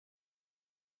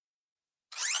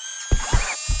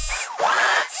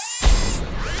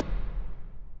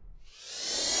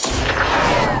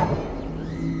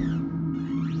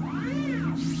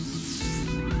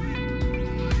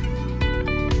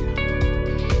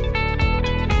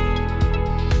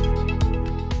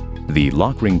The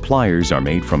lock ring pliers are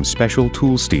made from special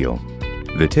tool steel.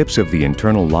 The tips of the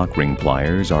internal lock ring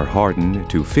pliers are hardened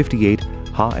to 58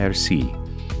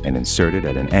 HRC and inserted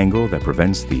at an angle that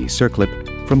prevents the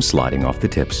circlip from sliding off the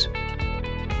tips.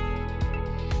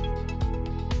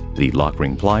 The lock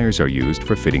ring pliers are used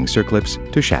for fitting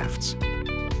circlips to shafts.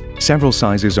 Several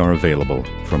sizes are available,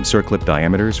 from circlip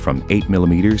diameters from 8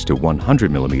 mm to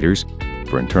 100 mm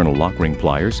for internal lock ring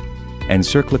pliers, and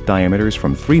circlip diameters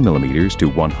from 3 mm to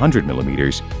 100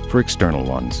 mm for external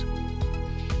ones.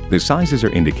 The sizes are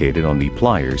indicated on the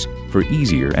pliers for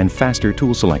easier and faster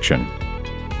tool selection.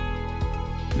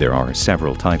 There are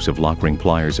several types of lock ring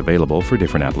pliers available for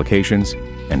different applications,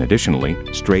 and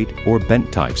additionally, straight or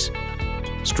bent types.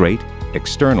 Straight,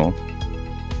 external,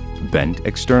 bent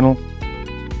external,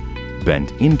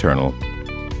 bent internal,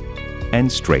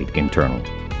 and straight internal.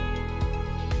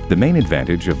 The main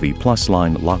advantage of the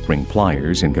plus-line lock ring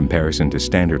pliers in comparison to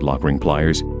standard lock ring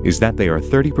pliers is that they are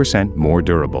 30% more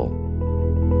durable.